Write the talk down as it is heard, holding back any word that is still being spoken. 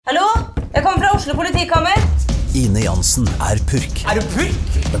Oslo politikammer. Ine Jansen purk. Du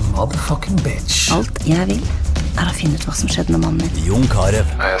purk? The motherfucking bitch. Alt jeg vil å finne ut hva som skjedde med mannen min. Jon Carew.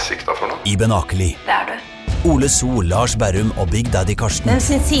 Jeg sikta for noe? Iben Akeli. Det du. Ole So, Lars Berrum og Big Daddy Karsten. Hvem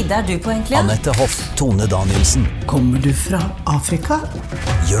sin side du på egentlig? Annette Hoff, Tone Danielsen. Kommer du fra Afrika?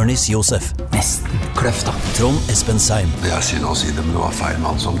 Jørnis Josef. Nesten kløfta. Trond Espen Seim. Det er synd å si det, men det var feil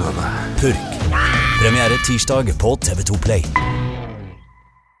mann som døde. Purk. Premiere tirsdag på TV2 Play.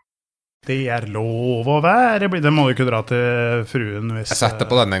 Det lov å være. Det må du ikke dra til fruen hvis... Jeg setter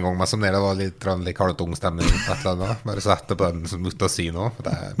på den en gang, men som det var litt halvt ung stemning. Bare setter på den som uten å si noe.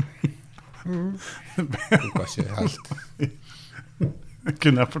 Det funker ikke helt.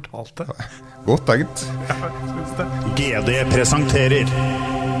 Kunne jeg fortalt det? Godt tenkt. Ja, jeg synes det. GD presenterer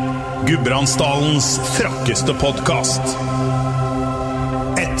Gudbrandsdalens frakkeste podcast.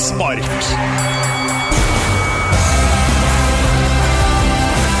 Et spark.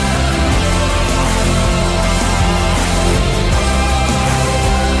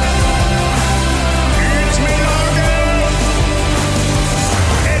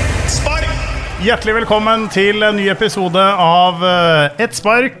 Hjertelig velkommen til en ny episode av Et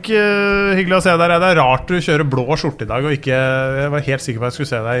spark. Hyggelig å se deg. Det rart du kjører blå skjorte i dag, og ikke... Jeg var helt sikker på at jeg skulle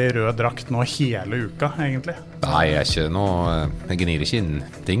se deg i rød drakt nå hele uka, egentlig. Nei, jeg ikke noe... Jeg gnir ikke inn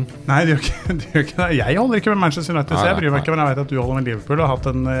ting. Nei, du gjør ikke det. Jeg holder ikke med Manchester United, så jeg bryr meg ikke, men jeg vet at du holder med Liverpool og har hatt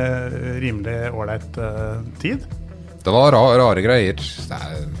en rimelig ålreit tid. Det var rare greier.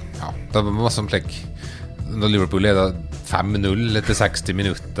 Det var masse slik... Når Liverpool leder 5-0 etter 60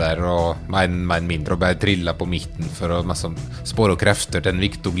 minutter og med en mindre og bare trilla på midten for å spåre krefter til en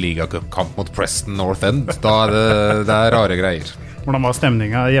viktig ligakamp mot Preston North End, da det rare greier. Hvordan var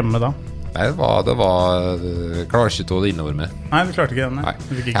stemningen hjemme da? Nei, det var klarer ikke til å det innover med. Nei, du klarte ikke det? Nei.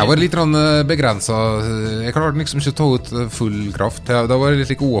 Jeg var litt begrenset. Jeg klarte liksom ikke å ta ut full kraft. Det var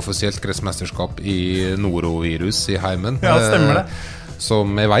litt uoffisielt gressmesterskap i norovirus i heimen. Ja, stemmer det.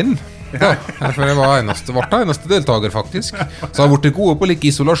 Som veien. Ja, for jeg var eneste deltaker faktisk. Så jeg har vært gode på like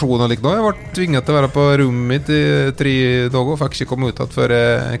isolasjon og like nå. Jeg var tvinget til å være på rommet mitt i 3 dager og fikk ikke komme ut før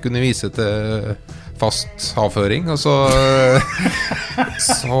jeg kunne vise til fast avføring. Og så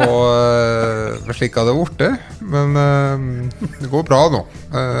slik hadde det borte. Men det går bra nå.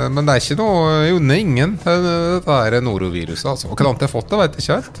 Men det ikke noe ingen. Det noroviruset altså. Og hva annet jeg har fått det vet jeg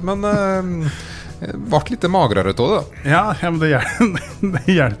ikke helt. Men det ble litt magrere til det. Ja, men det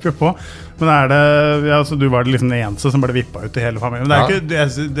hjelper jo på. Men du var liksom den eneste som ble vippet ut i hele familien. Men det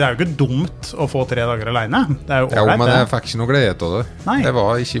er jo ikke dumt å få 3 dager alene. Det er jo ålreit, men jeg fikk ikke noe glede til det. Nei. Jeg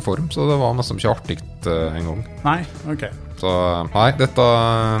var ikke i form, så det var nesten ikke artig en gang. Nei, ok. Så dette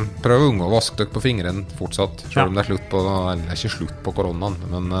prøver unge å vaske dere på fingeren fortsatt, selv om det slutt på, eller ikke slutt på koronaen,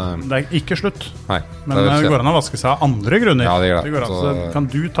 men... Det ikke slutt. Nei. Men det går an å vaske seg av andre grunner. Ja, det gjør det. Så kan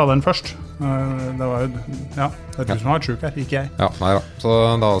du ta den først? Det var jo, det du som har vært syk her, ikke jeg. Ja, nei da. Så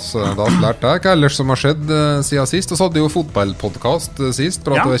da lært jeg hva ellers som har skjedd siden sist. Og så hadde jo fotballpodcast sist,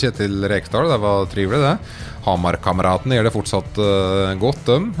 pratet med Kjetil Rekdal, det var trivelig det. Hamar-kameraten gjør det fortsatt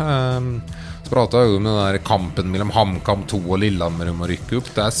godt, Så pratet jeg jo med den der kampen mellom HamKam 2 og Lillehammer om å rykke opp.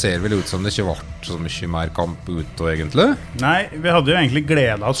 Der ser vel ut som det ikke ble så mye mer kamp ute egentlig. Nei, vi hadde jo egentlig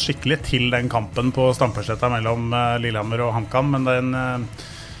gledet oss skikkelig til den kampen på Stampesletta mellom Lillehammer og HamKam, men den...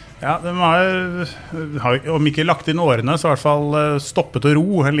 Ja, de har om ikke lagt inn årene, så i hvert fall stoppet å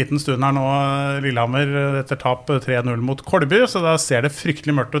ro en liten stund her nå, Lillehammer, etter tap 3-0 mot Kolby, så da ser det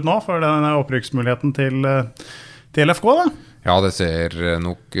fryktelig mørkt ut nå for denne opprykksmuligheten til LFK da. Ja, det ser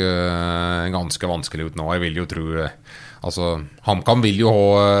nok ganske vanskelig ut nå. Jeg vil jo tro, altså, HamKam vil jo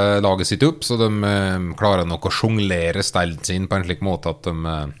ha laget sitt opp, så de klarer nok å sjonglere stellen sin på en slik måte at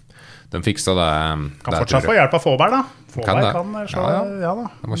de fikser det. Kan fortsatt få hjelp av Fåberg da. Fåberg kan slå, ja da.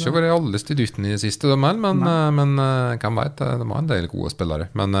 De har ikke vært alles til dytten i det siste, men kan vet, de har en del gode spillere.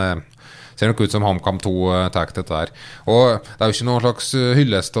 Men ser nok ut som HamKam 2 tar dette her. Og det er jo ikke noen slags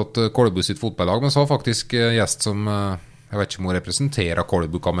hyllest til Kolbu sitt fotballag, men så har faktisk gjest som, jeg vet ikke om hun representerer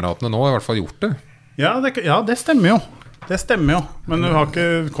Kolbu-kameratene nå, har i hvert fall gjort det. Ja, det stemmer jo. Det stemmer jo, men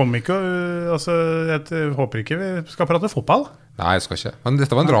kom ikke, altså, jeg håper ikke vi skal prate fotball. Nei, jeg skal ikke. Men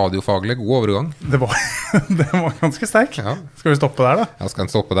dette var en radiofaglig god overgang. Det var ganske sterk. Ja. Skal vi stoppe der da? Ja, skal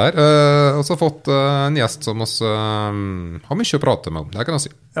vi stoppe der. Og så har fått en gjest som oss har mye å prate med om, det kan jeg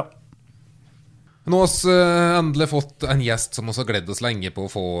si. Ja. Nå har vi endelig fått en gjest som oss har gledd oss lenge på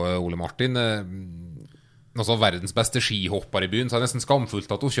å få, Ole Martin. Også verdens beste skihopper i byen, så det nesten skamfullt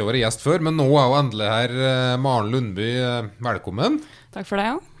at hun ikke har vært gjest før, men nå jo endelig her Maren Lundby, velkommen. Takk for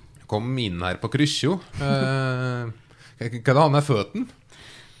det, ja. Kom inn her på Kryssjo. Hva han føten?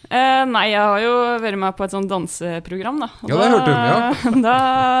 Nei, jeg har jo vært med på et sånt danseprogram da. Og Ja, det har jeg hørt om, ja. Da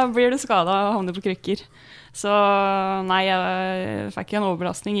blir du skadet og havner på krykker. Så nei, jeg fikk en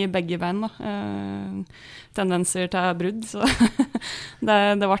overbelastning i begge bein da. Tendenser til brudd, så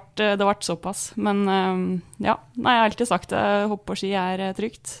det ble såpass. Men ja, nei, jeg har alltid sagt det, hopp på ski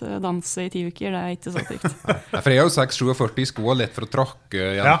trygt. Danse i 10 uker, det ikke så trygt. For jeg har jo 6-47 i sko og lett for å trakke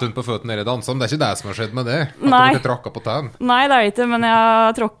jentun på føttene nede i dansen. Men det ikke det som har skjedd med det, at du ble trakket på tenn. Nei, det ikke, men jeg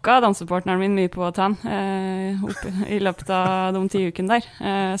har tråkket dansepartneren min mye på tenn i løpet av de 10 ukene der.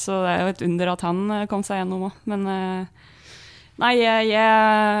 Så det jo et under at han kom seg gjennom også. Men nei,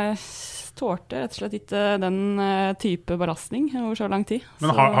 jeg tårte rett og slett ikke den type belastning over så lang tid. Men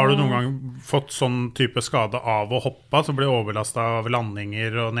har du noen gang fått sånn type skade av å hoppe, så blir overlastet av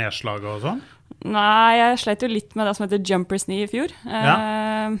landinger og nedslag og sånn? Nei, jeg sleit jo litt med det som heter jumper's knee i fjor.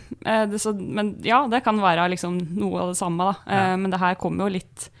 Men ja, det kan være liksom noe av det samme da. Men det her kom jo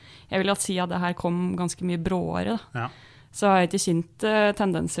litt, jeg vil si at det her kom ganske mye bråere da. Ja. Så har jeg ikke kjent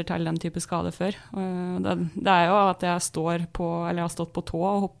tendenser til den type skade før. Det jo at jeg har stått på tå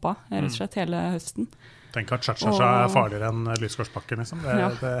og hoppet rett og slett hele høsten. Tenk at satse farligere enn Lysgårdsbakken liksom.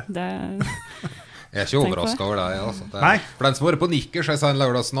 Jeg ikke overrasket over det, altså. For den som var på nikker, så jeg sa en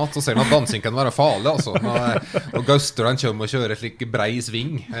lørdagsnatt, så ser han at dansing kan være farlig, altså. Når Gausteren kommer og kjører et slik brei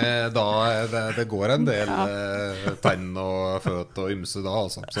sving, da det går en del tenn og føt og ymse da,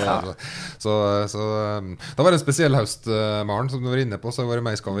 altså. Så da var det en spesiell høst, Maren, som du var inne på, så var det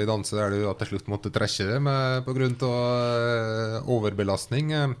meg skal vi danse, der du til slutt måtte trekke det på grunn av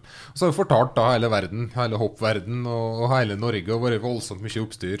overbelastning. Så har vi fortalt da hele verden, hele hoppverden og hele Norge, og vært voldsomt mye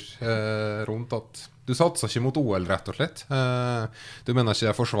oppstyr rundt at du satser ikke mot OL, rett og slett. Du mener ikke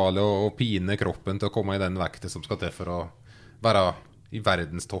det forsvarlig å pine kroppen til å komme i den vekten som skal til for å være i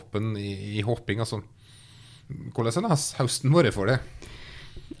verdenstoppen i hopping. Altså, hvordan har høsten vært for det?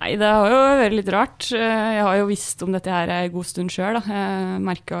 Nei, det har jo vært litt rart. Jeg har jo visst om dette her en god stund selv. Jeg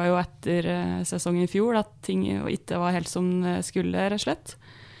merket jo etter sesongen i fjor at ting ikke var helt som det skulle, rett og slett.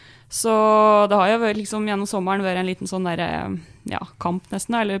 Så det har jo liksom gjennom sommeren vært en liten sånn der, kamp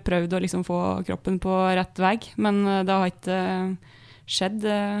nesten, eller prøvd å liksom få kroppen på rett vei, men det har ikke skjedd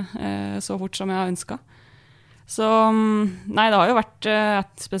så fort som jeg har ønsket. Så nei, det har jo vært,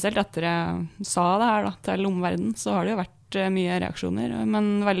 spesielt etter jeg sa det her da, til omverdenen, så har det jo vært mye reaksjoner,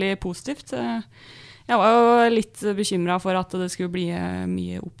 men veldig positivt. Jeg var jo litt bekymret for at det skulle bli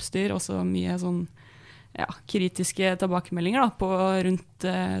mye oppstyr, og så mye sånn kritiske tilbakemeldinger da, rundt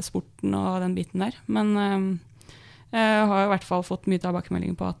sporten og den biten der. Men jeg har jo i hvert fall fått mye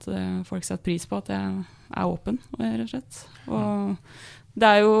tilbakemeldinger på at folk setter pris på at jeg åpen, rett og slett. Og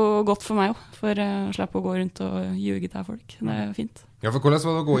det jo godt for meg også, for å slippe å gå rundt og ljuge til folk. Det jo fint. Ja, for hvordan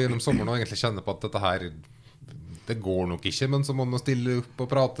var det å gå gjennom sommeren og egentlig kjenne på at dette her det går nok ikke, men så må man stille opp og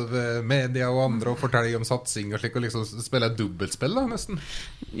prate ved media og andre og fortelle om satsing og slik, og liksom spille et dobbeltspill da, nesten.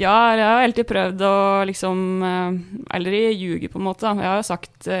 Ja, jeg har alltid prøvd å liksom, eller ljuge på en måte da. Jeg har jo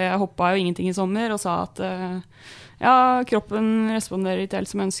sagt, jeg hoppet jo ingenting i sommer og sa at kroppen responderer ikke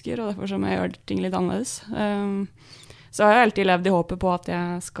helt som jeg ønsker, og derfor så må jeg gjøre ting litt annerledes. Så har jeg alltid levd i håpet på at jeg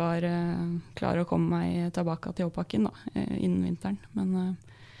skal klare å komme meg tilbake til hoppbakken da, innen vinteren, men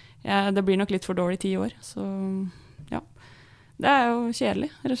det blir nok litt for dårlig 10 år, så ja, det jo kjedelig,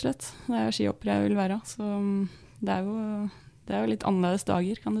 rett og slett. Det jo skihopper jeg vil være, så det jo litt annerledes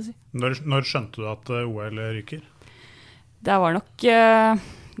dager, kan du si. Når skjønte du at OL ryker? Det var nok,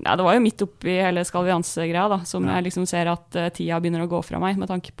 det var jo midt oppi hele skal vi danse-greia da, som jeg liksom ser at tida begynner å gå fra meg,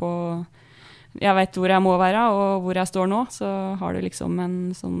 med tanke på, jeg vet hvor jeg må være, og hvor jeg står nå, så har du liksom en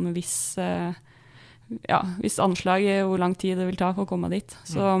sånn viss anslag i hvor lang tid det vil ta for å komme dit.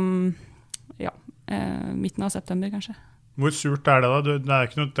 Så midten av september kanskje. Hvor surt det da? Det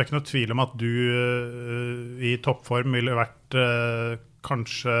ikke noe tvil om at du i toppform ville vært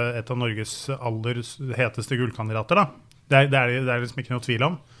kanskje et av Norges aller heteste gullkandidater da. Det liksom ikke noe tvil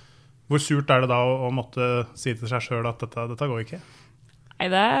om. Hvor surt det da å måtte si til seg selv at dette går ikke? Nei,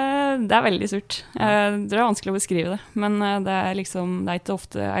 det veldig surt. Det vanskelig å beskrive det, men det liksom, det ikke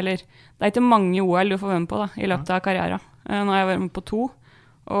ofte, eller det ikke mange OL du får være med på da, i løpet av karrieren. Nå har jeg vært med på 2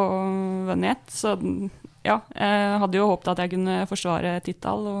 og vunnet 1, så ja, jeg hadde jo håpet at jeg kunne forsvare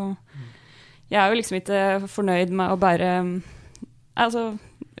titel, og jeg jo liksom ikke fornøyd med å bare, altså,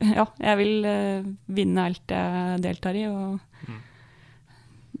 ja, jeg vil vinne alt jeg deltar i, og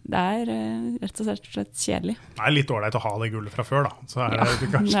det rett og slett kjedelig. Det litt dårlig å ha det gullet fra før da. Så det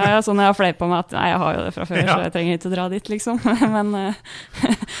kanskje... Det sånn jeg har fløy på meg at nei, jeg har jo det fra før, så jeg trenger ikke å dra dit liksom. Men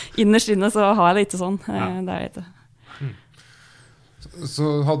innerst inne så har jeg det ikke sånn. Det ikke. Så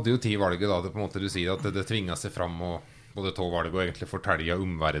hadde jo 10 valget da, det på en måte du sier at det tvinger seg fram og både Tåvalg og egentlig fortelle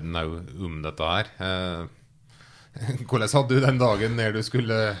verden om dette her. Hvordan hadde du den dagen når du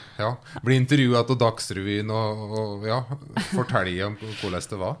skulle bli intervjuet av Dagsrevyen og fortelle om hvordan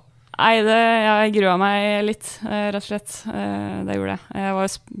det var? Nei, jeg gruet meg litt, rett og slett. Det gjorde jeg. Jeg var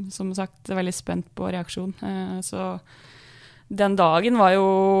som sagt veldig spent på reaksjon. Så den dagen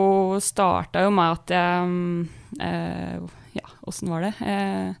startet jo med at hvordan var det?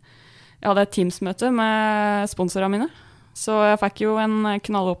 Jeg hadde et Teams-møte med sponsorene mine. Så jeg fikk jo en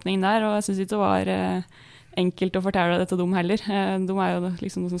knallåpning der, og jeg synes ikke det var enkelt å fortelle det til dem heller. De jo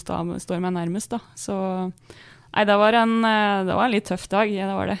liksom noe som står meg nærmest da. Så nei, det var en litt tøff dag,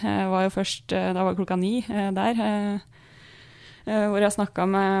 det var det. Jeg var jo først, det var 9:00 der, hvor jeg snakket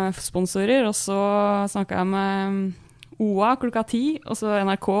med sponsorer, og så snakket jeg med OA 10:00, og så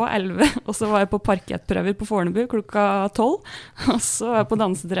NRK 11:00, og så var jeg på parkettprøver på Fornebu 12:00, og så var jeg på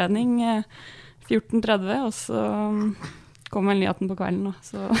dansetrening 14:30, og så kom vel nyheten på kvelden.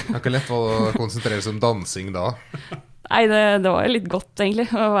 Så. Det ikke lett å konsentrere seg om dansing da? Nei, det var litt godt egentlig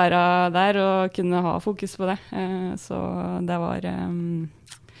å være der og kunne ha fokus på det. Så det var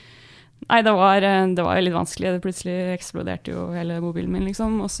det var litt vanskelig. Det plutselig eksploderte jo hele mobilen min,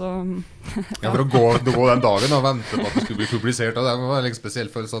 liksom. Og så for å gå den dagen og vente på at det skulle bli publisert, det var en spesiell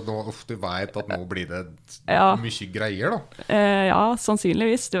følelse at du vet at nå blir det mye greier, da. Ja,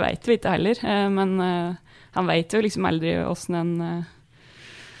 sannsynligvis. Du vet jo ikke heller. Men han vet jo liksom aldri hvordan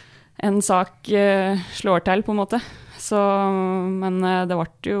en sak slår til, på en måte. Så, men det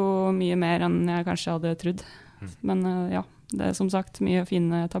ble jo mye mer enn jeg kanskje hadde trodd. Men det som sagt mye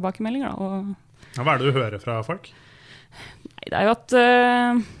fine tilbakemeldinger da. Hva det du hører fra folk? Nei, det jo at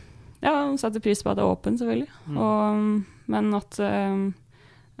setter pris på at det åpent, selvfølgelig. Men at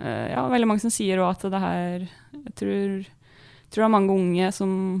veldig mange som sier også at det her, jeg tror det mange unge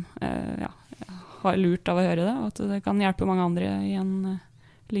som har lurt av å høre det, og at det kan hjelpe mange andre i en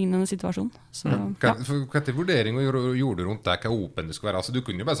lignende situasjon. Så, Hva vurdering gjorde du rundt det, hva åpen det skulle være? Altså, du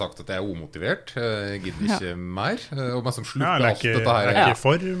kunne jo bare sagt at jeg omotivert, jeg gidder ikke mer, og bare som slutte alt dette her. Ikke i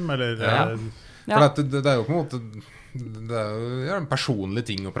form, eller... For det jo på en måte, det jo en personlig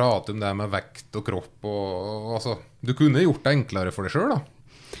ting å prate om det med vekt og kropp, og altså, du kunne gjort det enklere for deg selv da?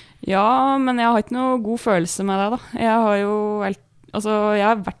 Ja, men jeg har ikke noe god følelse med det da. Jeg har i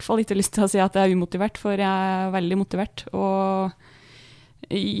hvert fall ikke lyst til å si at jeg umotivert, for jeg veldig motivert, og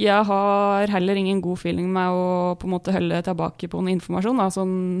jeg har heller ingen god feeling med å på en måte holde tilbake på noe informasjon. Da.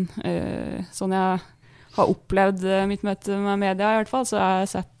 Sånn jeg har opplevd mitt møte med media i hvert fall, så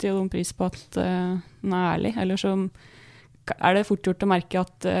jeg setter jo noen pris på at den ærlig. Eller så det fort gjort å merke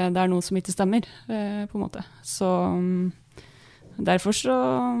at det noe som ikke stemmer, på en måte. Så derfor så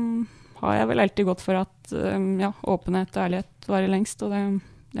har jeg vel alltid gått for at åpenhet og ærlighet varer lengst, og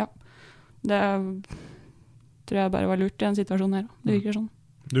det tror jeg bare var lurt i en situasjon her. Det virker sånn.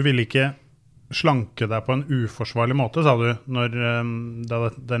 Du ville ikke slanke deg på en uforsvarlig måte, sa du, da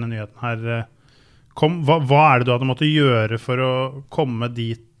denne nyheten her kom. Hva det du hadde måttet gjøre for å komme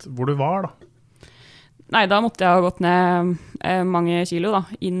dit hvor du var, da? Nei, da måtte jeg ha gått ned mange kilo da,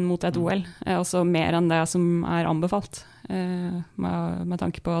 inn mot et OL. Også mer enn det som anbefalt, med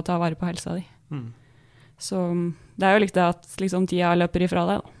tanke på å ta vare på helsa di. Så det jo litt det at liksom, tida løper ifra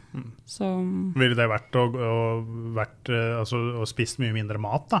deg da. Så, ville det vært å spist mye mindre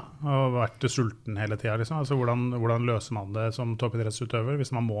mat da, og vært sulten hele tiden liksom? Altså, hvordan løser man det som toppidrettsutøver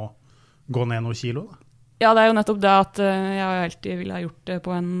hvis man må gå ned noen kilo da? Ja, det jo nettopp det at jeg alltid ville ha gjort det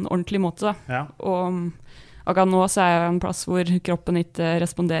på en ordentlig måte da. Og akkurat nå så jeg en plass hvor kroppen ikke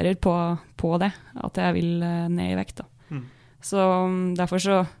responderer på det, at jeg vil ned i vekt da. Så derfor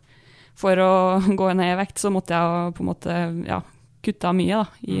så for å gå ned i vekt så måtte jeg på en måte kutta mye da,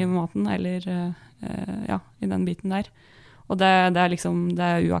 i maten, eller i den biten der. Og det liksom,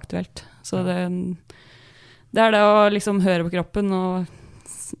 det uaktuelt. Så det det å liksom høre på kroppen, og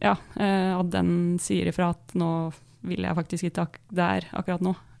at den sier ifra at nå vil jeg faktisk ikke der akkurat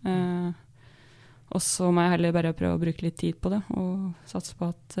nå. Og så må jeg heller bare prøve å bruke litt tid på det, og satse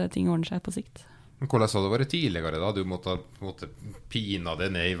på at ting ordner seg på sikt. Men hvordan har det vært tidligere da? Du måtte pina det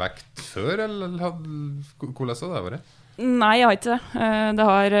ned i vekt før, eller hvordan har det vært? Nei, jeg har ikke det. Det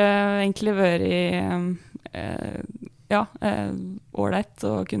har egentlig vært ålreit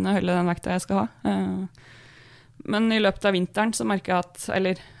å kunne holde den vekta jeg skal ha. Men i løpet av vinteren så merket jeg at,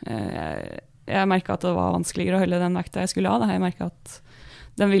 jeg merket at det var vanskeligere å holde den vekta jeg skulle ha. Jeg merket at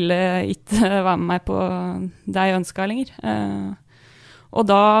den ville ikke være med meg på det jeg ønsket lenger. Og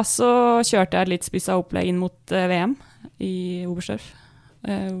da så kjørte jeg et litt spisset opplegg inn mot VM i Oberstdorf,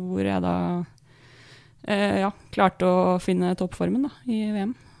 hvor jeg da klarte å finne toppformen da, i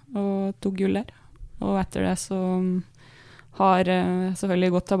VM, og tok gull der. Og etter det så har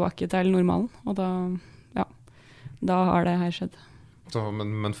selvfølgelig gått tilbake til normalen, og da har det her skjedd. Så,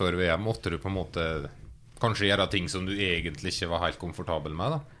 men før VM måtte du på en måte kanskje gjøre ting som du egentlig ikke var helt komfortabel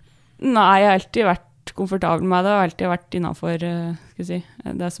med, da? Nei, jeg har alltid vært komfortabel med det, og alltid vært innenfor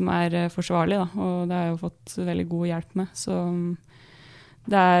det som forsvarlig, da. Og det har jeg jo fått veldig god hjelp med. Så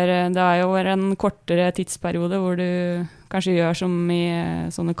det er jo en kortere tidsperiode hvor du kanskje gjør som i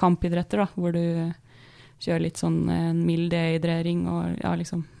sånne kampidretter, da, hvor du kjører litt sånn en mild dehydrering og litt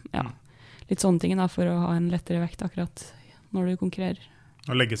sånne ting da, for å ha en lettere vekt akkurat når du konkurrerer.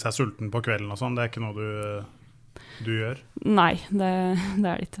 Å legge seg sulten på kvelden og sånn, det ikke noe du gjør? Nei, det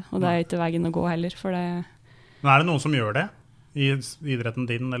det ikke. Og det ikke veien å gå heller, for det... Men det noen som gjør det? I idretten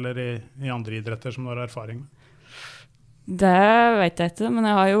din, eller i andre idretter som du har erfaring med? Det vet jeg ikke, men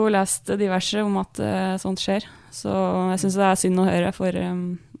jeg har jo lest diverse om at sånt skjer. Så jeg synes det synd å høre, for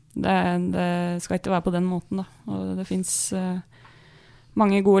det skal ikke være på den måten, da. Og det finnes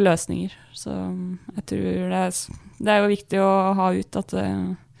mange gode løsninger. Så jeg tror det jo viktig å ha ut at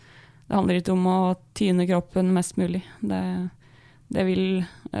det handler ikke om å tyne kroppen mest mulig. Det vil,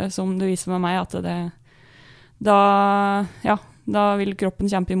 som du viser med meg, at da vil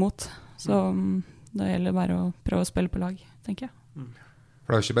kroppen kjempe imot. Så det gjelder bare å prøve å spille på lag, tenker jeg.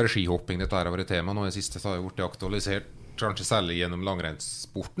 For det jo ikke bare skihopping dette her har vært tema. Nå i siste så har jo vært aktualisert, kanskje særlig gjennom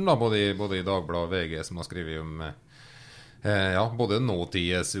langrennssporten, da, både i Dagbladet og VG, som har skrevet om både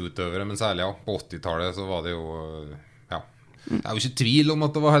nåtides utøvere, men særlig på 80-tallet så var det jo det jo ikke tvil om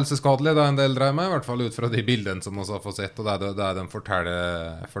at det var helseskadelig, det en del drev med, i hvert fall ut fra de bildene som vi har fått sett, og det de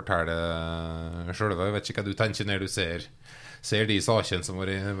forteller selv. Jeg vet ikke hva du tenker når du ser de sakene som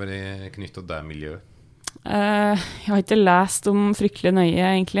var knyttet til det miljøet. Jeg har ikke lest om fryktelig nøye,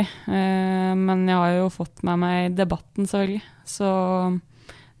 egentlig, men jeg har jo fått med meg debatten, selvfølgelig, så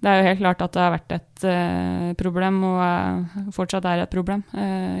det jo helt klart at det har vært et problem, og fortsatt et problem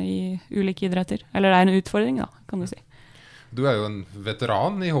i ulike idretter. Eller det en utfordring, da, kan du si. Du jo en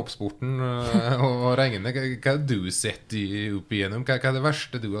veteran i hoppsporten og regner. Hva har du sett opp igjennom? Hva det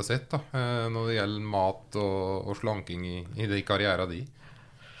verste du har sett da, når det gjelder mat og slanking i de karrieren din?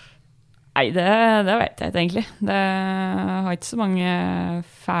 Nei, det vet jeg ikke egentlig. Det har ikke så mange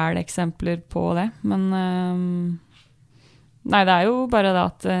fæle eksempler på det, men nei, det jo bare det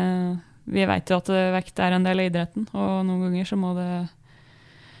at vi vet jo at vekt en del av idretten, og noen ganger så må det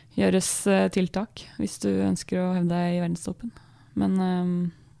gjøres tiltak hvis du ønsker å hevde deg i verdenstoppen. Men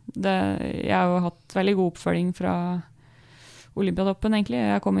jeg har jo hatt veldig god oppfølging fra Olympiatoppen, egentlig.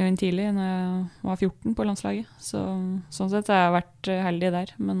 Jeg kom jo inn tidlig når jeg var 14 på landslaget, så sånn sett har jeg vært heldig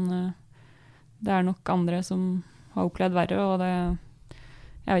der, men det nok andre som har opplevd verre, og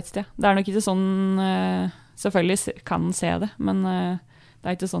jeg vet ikke. Det nok ikke sånn, selvfølgelig kan se det, men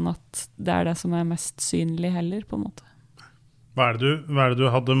det ikke sånn at det det som mest synlig heller, på en måte. Hva det du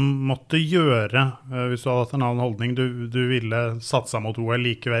hadde måttet gjøre hvis du hadde hatt en annen holdning? Du ville satse mot OL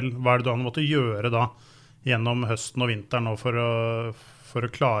likevel. Hva det du hadde måttet gjøre da gjennom høsten og vinteren nå for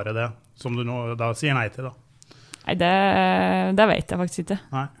å klare det, som du nå da sier nei til da? Nei, det vet jeg faktisk ikke.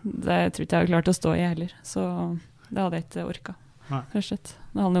 Nei. Det tror ikke jeg har klart å stå i heller, så det hadde jeg ikke orket. Rett og slett.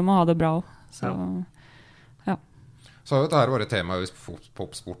 Det handler om å ha det bra også, så Så har jo dette vært tema i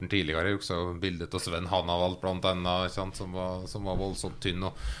popsporten tidligere. Jeg husker bildet av Sven Hannavald blant annet, som var voldsomt tynn.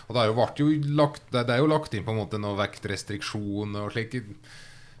 Og det jo lagt inn på en måte noen vektrestriksjoner og slik.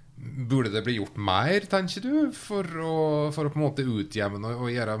 Burde det bli gjort mer, tenker du, for å på en måte utjevne og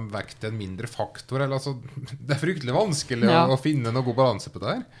gjøre vekt en mindre faktor? Eller, altså, det fryktelig vanskelig å finne noen god balanse på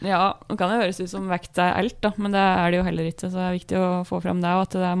det her. Ja, det kan jo høres ut som vekt alt, da, men det det jo heller ikke. Så det viktig å få frem det, og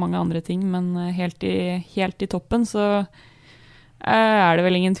at det mange andre ting. Men helt i toppen så det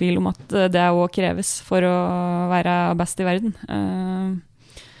vel ingen tvil om at det også kreves for å være best i verden.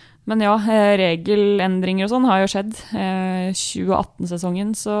 Men ja, regelendringer og sånn har jo skjedd. 2018-sesongen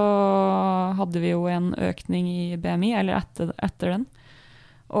så hadde vi jo en økning i BMI, eller etter den.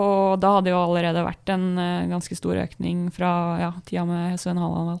 Og da hadde jo allerede vært en ganske stor økning fra tida med Sven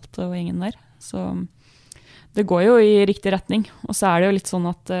Hannavald og ingen der. Så det går jo i riktig retning. Og så det jo litt sånn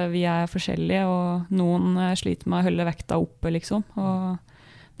at vi forskjellige, og noen sliter med å holde vekta oppe, liksom. Og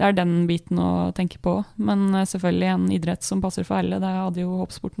det den biten å tenke på. Men selvfølgelig en idrett som passer for alle, det hadde jo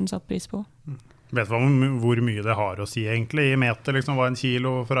hoppsporten satt pris på. Vet du hvor mye det har å si egentlig i meter, liksom, hva en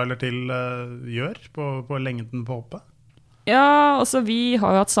kilo fra eller til gjør på lengden på hoppet? Ja, altså vi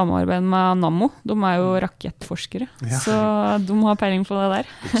har jo hatt samarbeid med Nammo. De jo rakettforskere, så de har peiling på det der.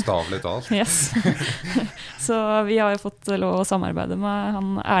 Bokstavlig talt. Yes. Så vi har jo fått lov å samarbeide med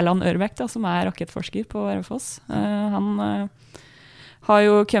han Erland Ørbæk, da, som rakettforsker på Raufoss. Han har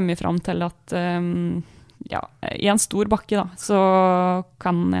jo kommet fram til at ja, i en stor bakke da, så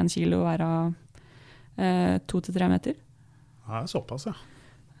kan 1 kilo være 2 til 3 meter. Ja, såpass, ja.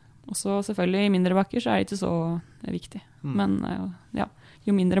 Og så selvfølgelig i mindre bakker så det ikke så viktig. Men ja,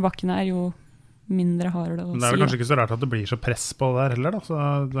 jo mindre bakken jo mindre har det å si. Men det vel kanskje ikke så rart at det blir så press på det der heller da, så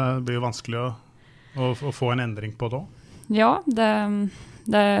det blir jo vanskelig å få en endring på det også. Ja, det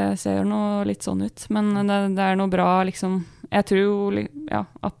ser jo litt sånn ut, men det noe bra liksom. Jeg tror jo ja,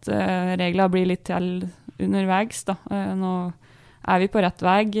 at regler blir litt til underveis da. Nå vi på rett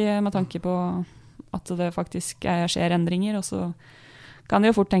vei med tanke på at det faktisk skjer endringer, og så kan det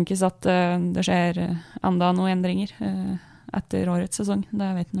jo fort tenkes at det skjer enda noen endringer etter årets sesong.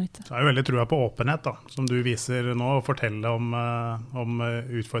 Det vet jeg nå ikke. Så jo veldig trua på åpenhet da, som du viser nå, og fortelle om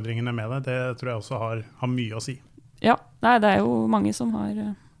utfordringene med det. Det tror jeg også har mye å si. Ja, det jo mange som har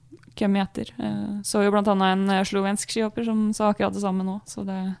kommet etter. Så jo blant annet en slovensk skihopper som sa akkurat det samme nå, så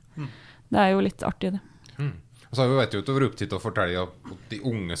det jo litt artig det. Så vet jo at det var opptatt å fortelle de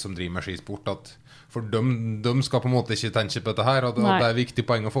unge som driver med skisport at for de skal på en måte ikke tenke på dette her, og det viktig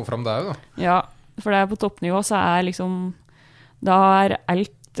poeng å få frem det da. Ja, for det på toppnivå så liksom da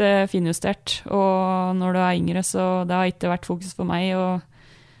alt finjustert, og når du yngre så det har ikke vært fokus for meg, og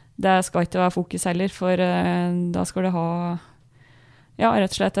det skal ikke være fokus heller, for da skal du ha rett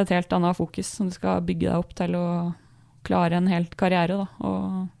og slett et helt annet fokus som du skal bygge deg opp til å klare en helt karriere da.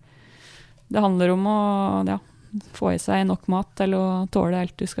 Og det handler om å få i seg nok mat til å tåle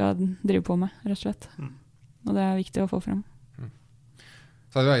alt du skal drive på med, rett og slett. Og det viktig å få frem.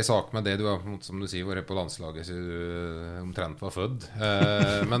 Så det jo en sak med det, du har, som du sier, vært på landslaget så du omtrent var født.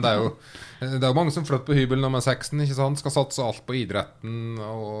 Men det jo mange som flytter på hybel når man 16, ikke sant? Skal satse alt på idretten,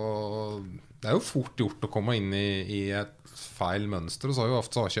 og det jo fort gjort å komme inn i et feil mønster, og så har jo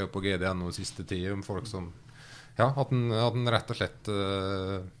ofte saker på GDN og siste tid om folk som, at den rett og slett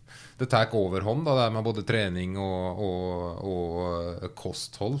det tar overhånd da, det med både trening og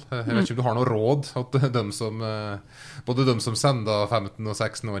kosthold. Jeg vet ikke om du har noe råd at både de som sender 15- og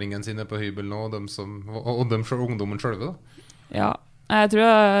 16-åringen sine på hybel nå, og ungdommen selv da. Ja, jeg tror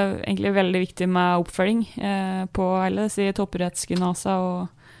det egentlig veldig viktig med oppfølging på alle topprettsgymnaser og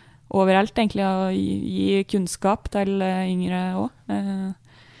overalt egentlig, å gi kunnskap til yngre også.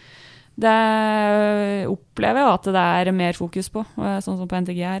 Det opplever jeg at det mer fokus på, sånn som på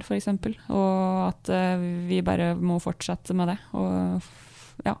NTG for eksempel, og at vi bare må fortsette med det, og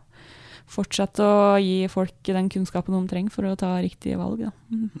fortsette å gi folk den kunnskapen de trenger for å ta riktige valg. Da.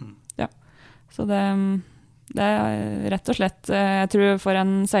 Så det rett og slett, jeg tror for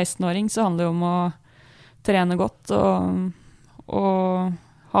en 16-åring så handler det om å trene godt og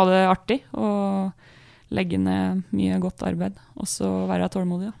ha det artig, og legge ned mye godt arbeid, og så være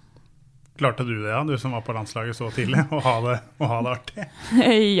tålmodig da. Klarte du det, du som var på landslaget så tidlig, å ha det artig?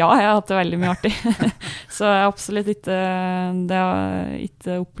 Ja, jeg har hatt det veldig mye artig. Så jeg har absolutt ikke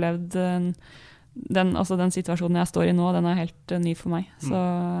opplevd den situasjonen jeg står i nå, den helt ny for meg. Så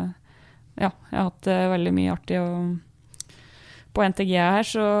ja, jeg har hatt det veldig mye artig. Og på NTG her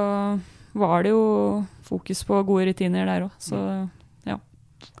så var det jo fokus på gode rutiner der også. Så ja,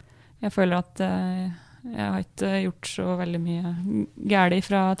 jeg føler at jeg har ikke gjort så veldig mye gærlig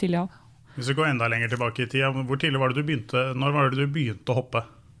fra tidlig av. Hvis vi går enda lenger tilbake i tida, hvor tidlig var det du begynte, når var det du begynte å hoppe?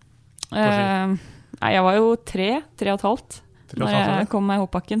 Jeg var jo 3,5 når jeg kom med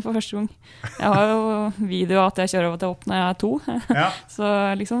hoppbakken for første gang. Jeg har jo video at jeg kjører over til hopp når jeg 2, så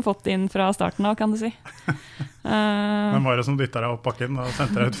liksom fått inn fra starten av, kan du si. Hvem var det som dyttet deg opp bakken og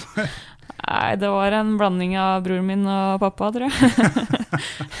sendte deg ut for? Nei, det var en blanding av broren min og pappa, tror jeg.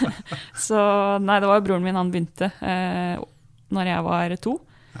 Så nei, det var broren min, han begynte når jeg var 2.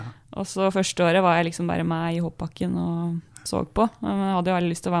 Og så første året var jeg liksom bare med i hoppbakken og så på. Men jeg hadde jo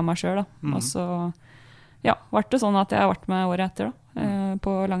veldig lyst til å være meg selv da. Og så var det sånn at jeg ble med året etter da,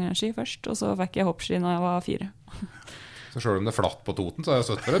 på langrennsski først, og så fikk jeg hoppski når jeg var 4. Så selv om det flatt på Toten, så har jeg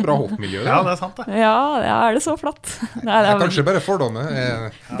sett for et bra hoppmiljø. Ja, det sant det. Ja, det så flatt? Det kanskje bare fordommer.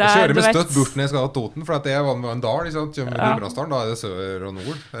 Jeg kjører med støtt bort når jeg skal ha Toten, for at jeg var med en dal, da det sør og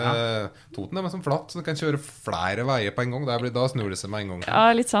nord. Toten med som flatt, så du kan kjøre flere veier på en gang. Da snur det seg med en gang.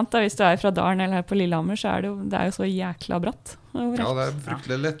 Ja, litt sant. Da. Hvis du fra Dalen eller her på Lillehammer, så det jo så jækla bratt. Ja, det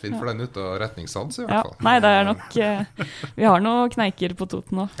fryktelig lettvint for den ute av retningssans i hvert fall. Nei, det nok vi har noen kneiker på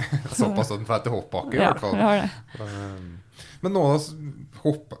Toten også. Såpass at den får til hoppbakke i hvert fall. Ja, vi har det. Men nå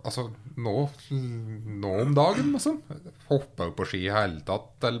om dagen altså, hopper du på ski i hele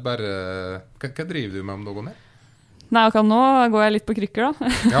tatt, eller bare hva driver du med om dagen her? Nei, akkurat nå går jeg litt på krykker da.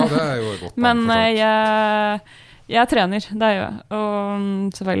 Ja, det jo godt. Men jeg trener, det gjør jeg. Og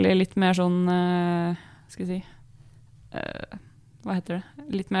selvfølgelig litt mer sånn, skal jeg si, hva heter det?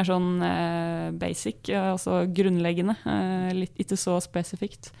 Litt mer sånn basic, altså grunnleggende, ikke så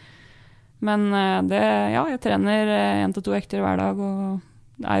spesifikt. Men jeg trener 1 til 2 økter hver dag, og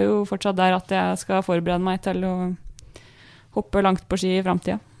det er jo fortsatt der at jeg skal forberede meg til å hoppe langt på ski i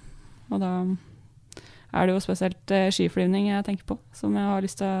fremtiden. Og da er det jo spesielt skiflyvning jeg tenker på, som jeg har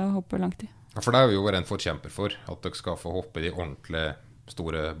lyst til å hoppe langt i. Ja, for det er jo en forkjemper for, at dere skal få hoppe i de ordentlige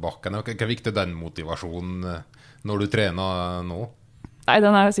store bakkene. Hva viktig den motivasjonen når du trener nå? Nei,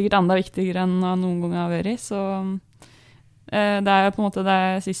 den er jo sikkert enda viktigere enn noen gang har vært, så det er jo på en måte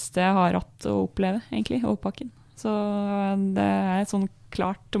det siste jeg har hatt å oppleve, egentlig, hoppbakken. Så det er et sånn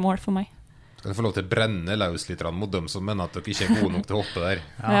klart mål for meg. Skal du få lov til å brenne løs litt mot dem som mener at dere ikke er gode nok til å hoppe der?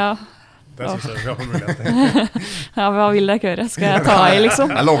 Ja. Det synes jeg vi har på mulighet. Ja, hva vil dere høre? Skal jeg ta i,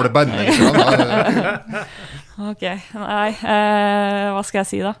 liksom? Jeg lover det banning. Ok, nei, hva skal jeg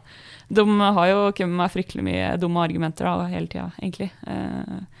si da? De har jo kommet med fryktelig mye dumme argumenter da, hele tiden, egentlig.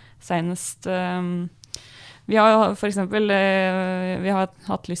 Senest, vi har jo for eksempel, vi har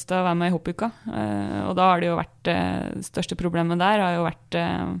hatt lyst til å være med i hoppuka, og da har det jo vært, største problemet der har jo vært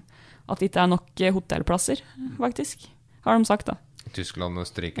at det ikke er nok hotellplasser, faktisk, har de sagt da. Tyskland og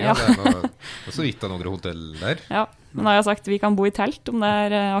Østerrike, ja. Det er så vidt av noen hotell der. Ja, men da har jeg sagt vi kan bo i telt om det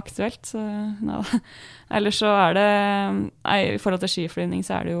er aktuelt. Så, ja. Ellers så er det, i forhold til skiflyvning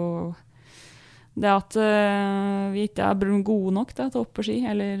så er det jo det at vi ikke er gode nok til å hoppe ski,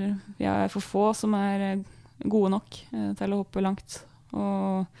 eller vi er for få som er gode nok til å hoppe langt.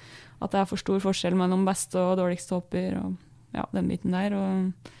 Og at det er for stor forskjell mellom beste og dårligste hopper, og ja, den biten der, og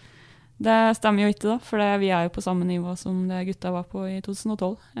det stemmer jo ikke da, for vi er jo på samme nivå som det gutta var på i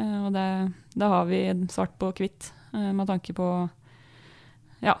 2012, og da har vi svart på kvitt med tanke på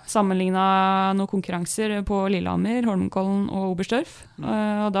sammenlignet noen konkurranser på Lillehammer, Holmenkollen og Oberstdorf,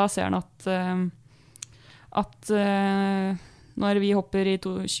 og da ser han at når vi hopper i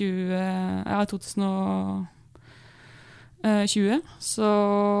 2020, så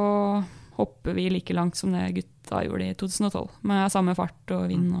hopper vi like langt som det gutta gjorde i 2012, med samme fart og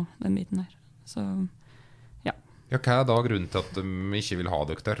vind og den biten der. Så, ja. Ja, hva er da grunnen til at de ikke vil ha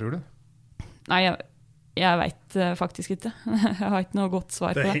dere der, tror du? Nei, jeg vet faktisk ikke. Jeg har ikke noe godt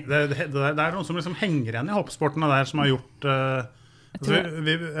svar på det. Det er noen som liksom henger igjen i hoppsportene der, som har gjort... Jeg tror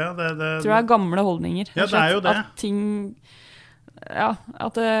det er gamle holdninger. Ja, det er jo det. At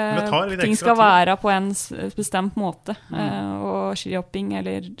ting skal være på en bestemt måte, og skihopping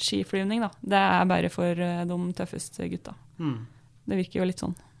eller skiflyvning da, det er bare for de tøffeste gutta. Det virker jo litt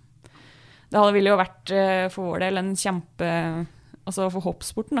sånn. Det ville jo vært for vår del en altså for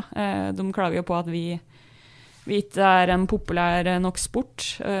hoppsporten da, de klager jo på at vi ikke er en populær nok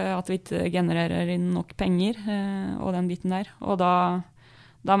sport, at vi ikke genererer inn nok penger og den biten der, og da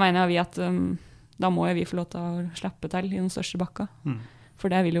mener vi at da må vi få lov til å slippe til i den største bakka. For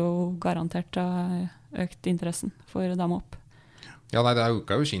det vil jo garantert ha økt interessen for dem opp. Ja, nei, det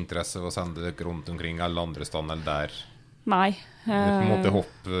øker jo ikke interesse å sende dere rundt omkring alle andre steder eller der. Nei. På en måte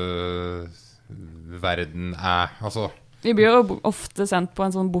verden altså... Vi blir jo ofte sendt på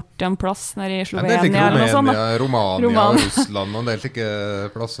en sånn bort til en plass nede i Slovenia eller noe sånt. Romania, Russland og en del slike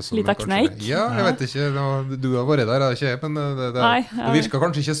plasser. Litt av kneik. Ja, jeg vet ikke. Du har vært der, ikke? Men det virker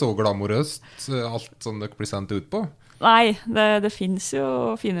kanskje ikke så glamorøst, alt som dere blir sendt ut på. Nei, det finnes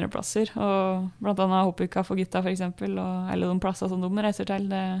jo finere plasser. Og blant annet hoppuka for gutta, for eksempel, eller de plasser som de reiser til.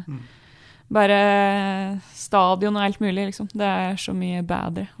 Bare stadion og alt mulig, liksom. Det er så mye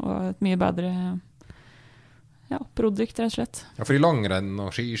bedre, og et mye bedre... produkt, rett og slett. Ja, for i langrenn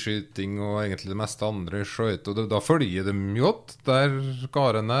og skiskyting og egentlig det meste andre skjøt, og da følger de jo godt, der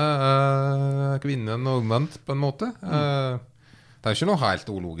karene, kvinnen og omvendt på en måte. Det er ikke noe helt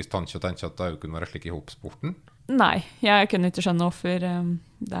ologisk tanke å tenke at det kunne være slik i hoppsporten. Nei, jeg kunne ikke skjønne hvorfor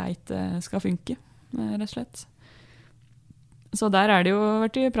det ikke skal funke, rett og slett. Så der er det jo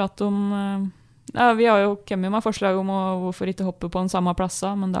vært i prat om... vi har jo kommet med forslag om hvorfor ikke hoppe på den samme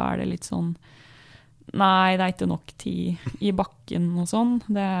plasset, men da er det litt sånn... Nei, det er ikke nok tid i bakken og sånn.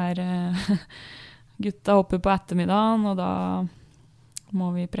 Det er gutta hopper på ettermiddagen, og da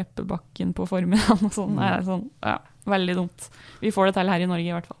må vi preppe bakken på formiddagen og sånn. Det er sånn, veldig dumt. Vi får det til her i Norge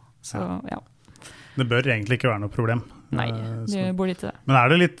i hvert fall. Så, Det bør egentlig ikke være noe problem. Nei, det burde ikke det. Men er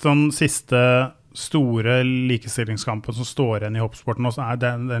det litt sånn siste store likestillingskampen som står igjen i hoppsporten også? Er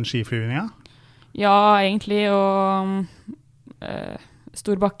den skiflyvningen? Ja, egentlig, og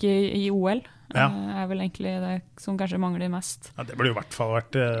storbakke i OL. Er vel egentlig det som kanskje mangler mest. Ja, det burde jo i hvert fall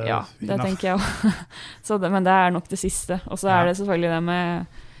vært ja, det tenker jeg også. Men det er nok det siste. Og så er det selvfølgelig det med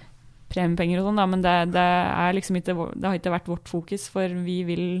premiepenger og sånn, men det er liksom ikke, det har ikke vært vårt fokus, for vi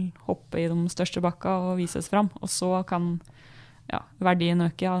vil hoppe i de største bakka og vise oss fram. Og så kan verdien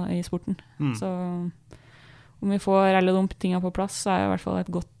øker i sporten. Så om vi får alle de tingene på plass, så er det i hvert fall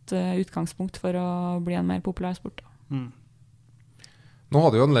et godt utgangspunkt for å bli en mer populær sport. Nå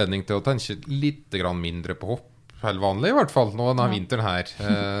hadde du anledning til å tenke litt grann mindre på hopp, helt vanlig i hvert fall, nå denne vinteren her,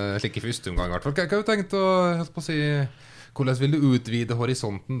 slik i første omgang i hvert fall. Hva har du tenkt å si, hvordan vil du utvide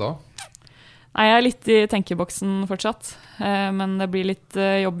horisonten da? Nei, jeg er litt i tenkeboksen fortsatt, men det blir litt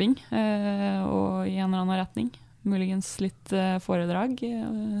jobbing og i en eller annen retning. Muligens litt foredrag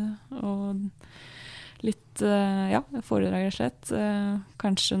og litt, foredrag rett og slett.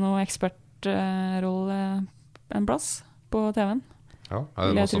 Kanskje noe ekspertrolle en plass på TV-en. Ja, er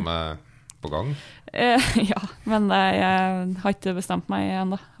det noe som er på gang? Ja, men jeg har ikke bestemt meg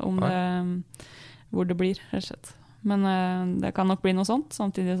enda om hvor det blir, rett og slett. Men det kan nok bli noe sånt,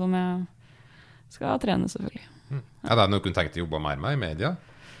 samtidig som jeg skal trene selvfølgelig. Er det noe du tenkt å jobbe mer med i media?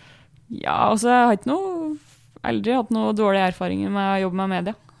 Ja, altså jeg har aldri hatt noe dårlige erfaringer med å jobbe med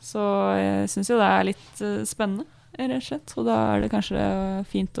media. Så jeg synes jo det er litt spennende, rett og slett. Og da er det kanskje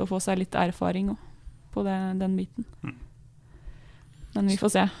fint å få seg litt erfaring på den biten. Men vi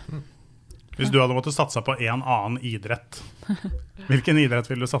får se. Hvis du hadde måttet satse på en annen idrett, hvilken idrett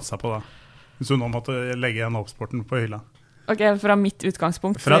ville du satse på da? Hvis du nå måtte legge en hoppsporten på hylla. Ok, fra mitt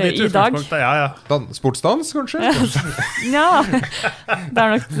utgangspunkt fra ditt i dag. Sportsdans, kanskje? Ja, det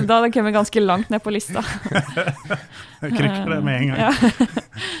er nok, da hadde jeg kommet ganske langt ned på lista. Krykker det med en gang. Ja.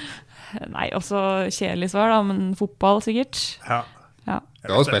 Nei, også kjedelig svar da, men fotball sikkert. Ja. Du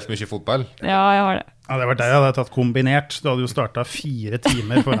har jo spilt mye fotball. Ja, jeg har det. Ja, det var det jeg hadde tatt kombinert. Du hadde jo startet 4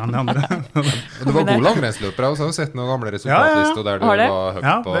 timer foran de andre. Du var god langrennsløper, og så har jeg sett noen gamle resultatlister der du var høyt på...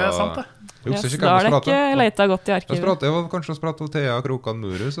 Ja, det er sant det. Da har det ikke leita godt i arkivet. Jeg var kanskje å sprate Thea Krokan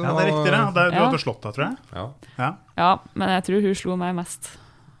Muru. Ja, det er riktig det. Du hadde slått da, tror jeg. Ja, men jeg tror hun slo meg mest,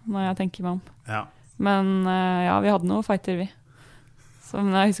 når jeg tenker meg om. Ja. Men ja, vi hadde noen fighter, vi. Så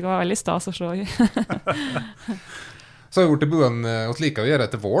jeg husker det var veldig stas å slå. Så har vi gjort det boen, og slik å gjøre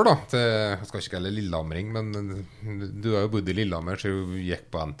etter vår da, jeg skal ikke kalle Lillehamring, men du har jo bodd i Lillehammer, så du gikk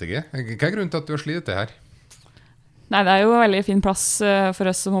på NTG. Hva er grunnen til at du har slitt det her? Nei, det er jo en veldig fin plass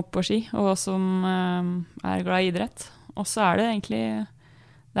for oss som hopper på ski, og som er glad i idrett. Og så er det egentlig,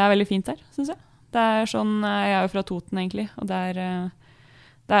 det er veldig fint her, synes jeg. Det er sånn, jeg er jo fra Toten egentlig, og der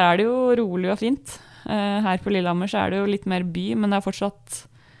er det jo rolig og fint. Her på Lillehammer så er det jo litt mer by, men det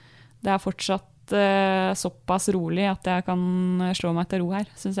er fortsatt såpass rolig at jeg kan slå meg til ro her,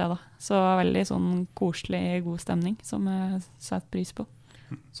 synes jeg da. Så veldig sånn koselig, god stemning som jeg setter pris på.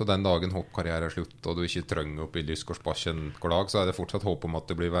 Så den dagen hoppkarriere er slutt, og du ikke trenger opp i Lyskårsbakken hver dag, så er det fortsatt håp om at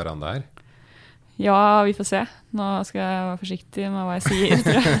du blir værende her? Ja, vi får se. Nå skal jeg være forsiktig med hva jeg sier,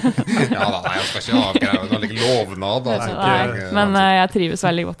 tror jeg. Ja da, nei, jeg skal ikke avgreie noe like lovnad. Altså, nei, men jeg trives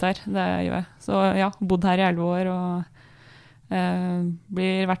veldig godt her, det gjør jeg. Så ja, bodd her i 11 år, og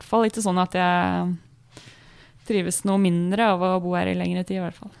blir i hvert fall ikke sånn at jeg trives noe mindre av å bo her i lengre tid i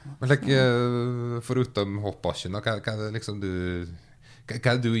hvert fall. Men foruten hoppbakken, hva er det liksom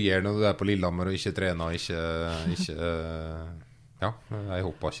hva du gjør når du er på Lillehammer og ikke trener og ikke er i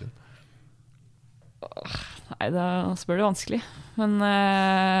hoppbakken? Nei, da spør du vanskelig. Men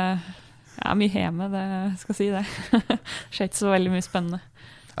jeg er mye hjemme, det skal si det. Skjer ikke så veldig mye spennende.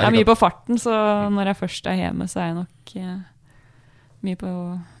 Jeg er mye på farten, så når jeg først er hjemme, så er jeg nok mye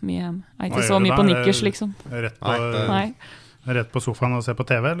hjemme. Jeg er ikke så mye på nikkers, liksom. Rett på sofaen og se på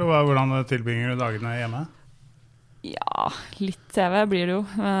TV, eller hvordan tilbringer du dagene hjemme? Ja, litt TV blir det jo.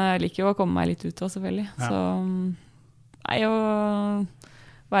 Men jeg liker jo å komme meg litt ut også, selvfølgelig. Ja. Så å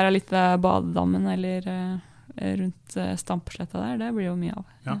være litt ved badedammen eller rundt Stampesletta der, det blir jo mye av.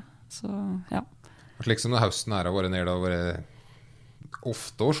 Ja. Så, ja. Slik som når høsten her har vært nede og vært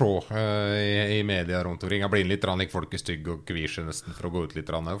ofte å se i media rundt omkring. Jeg blir litt folk er stygge og kviser nesten for å gå ut litt,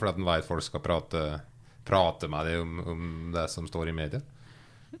 for at den vet folk skal prate med deg om det som står i media.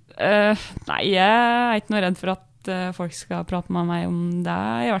 Nei, jeg er ikke noe redd for at folk skal prate med meg om det,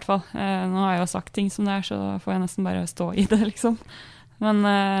 i hvert fall. Nå har jeg jo sagt ting som det er, så får jeg nesten bare stå i det, liksom. Men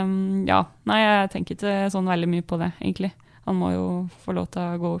ja, nei, jeg tenker ikke sånn veldig mye på det, egentlig. Han må jo få lov til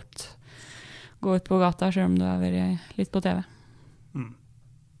å gå ut på gata, selv om du har vært litt på TV.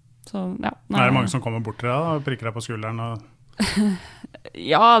 Så, ja, er det mange som kommer bort til deg og prikker deg på skulderen?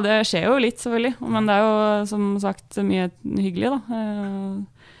 Ja, det skjer jo litt selvfølgelig, men det er jo som sagt mye hyggelig da.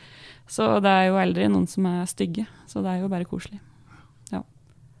 Så det er jo aldri noen som er stygge, så det er jo bare koselig. Ja.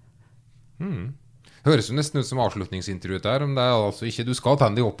 Høres jo nesten ut som avslutningsintervjuet der, om det er altså ikke du skal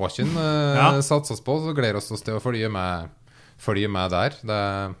tenne i oppbakken, satses på, så gleder oss til å følge med der.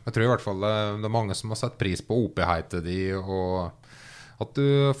 Jeg tror i hvert fall det er mange som har sett pris på åpenheten din, og at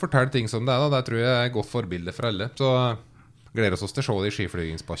du forteller ting som det da, det tror jeg er et godt forbilde for alle. Så Gleder oss til å se det i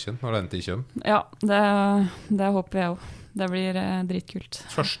skiflygingspakken når den tid kommer. Ja, det håper jeg også. Det blir dritkult.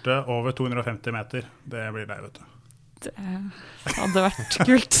 Første over 250 meter, det blir deg, vet du. Det hadde vært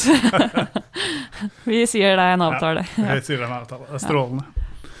kult. Vi sier det en avtale. Ja, vi sier det en avtale. Det strålende.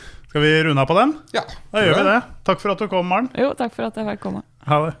 Skal vi runde av på den? Ja. Da gjør vi det. Takk for at du kom, Maren. Jo, takk for at jeg fikk komme.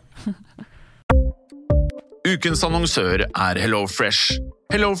 Ha det. Ukens annonsør HelloFresh.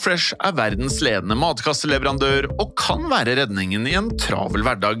 HelloFresh verdens ledende matkasseleverandør og kan være redningen i en travel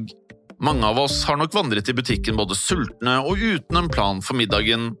hverdag. Mange av oss har nok vandret i butikken både sultne og uten en plan for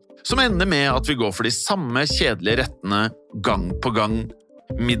middagen, som ender med at vi går for de samme kjedelige rettene gang på gang.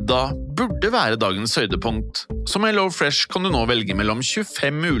 Middag burde være dagens høydepunkt. Som HelloFresh kan du nå velge mellom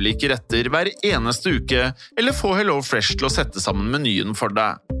 25 ulike retter hver eneste uke, eller få HelloFresh til å sette sammen menyen for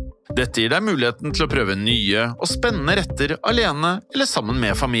deg. Dette gir deg muligheten til å prøve nye og spennende retter alene eller sammen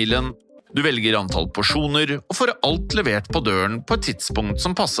med familien. Du velger antall porsjoner og får alt levert på døren på et tidspunkt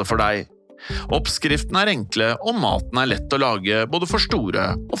som passer for deg. Oppskriftene enkle og maten lett å lage både for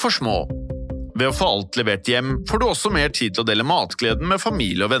store og for små. Ved å få alt levert hjem får du også mer tid til å dele matgleden med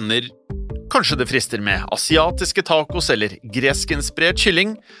familie og venner. Kanskje det frister med asiatiske tacos eller greskinspirert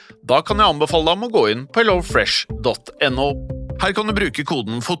kylling? Da kan jeg anbefale deg om å gå inn på hellofresh.no. Her kan du bruke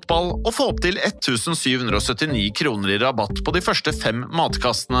koden FOTBALL og få opp til 1779 kroner i rabatt på de første 5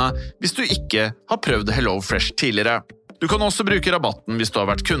 matkastene hvis du ikke har prøvd HelloFresh tidligere. Du kan også bruke rabatten hvis du har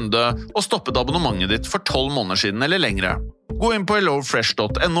vært kunde og stoppet abonnementet ditt for 12 måneder siden eller lengre. Gå inn på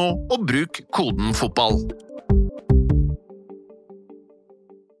hellofresh.no og bruk koden FOTBALL.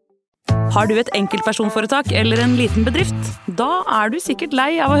 Har du et enkeltpersonforetak eller en liten bedrift? Da du sikkert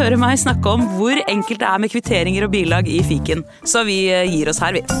lei av å høre meg snakke om hvor enkelt det med kvitteringer og bilag i fiken. Så vi gir oss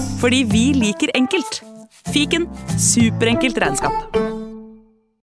her, vi. Fordi vi liker enkelt. Fiken, superenkelt regnskap.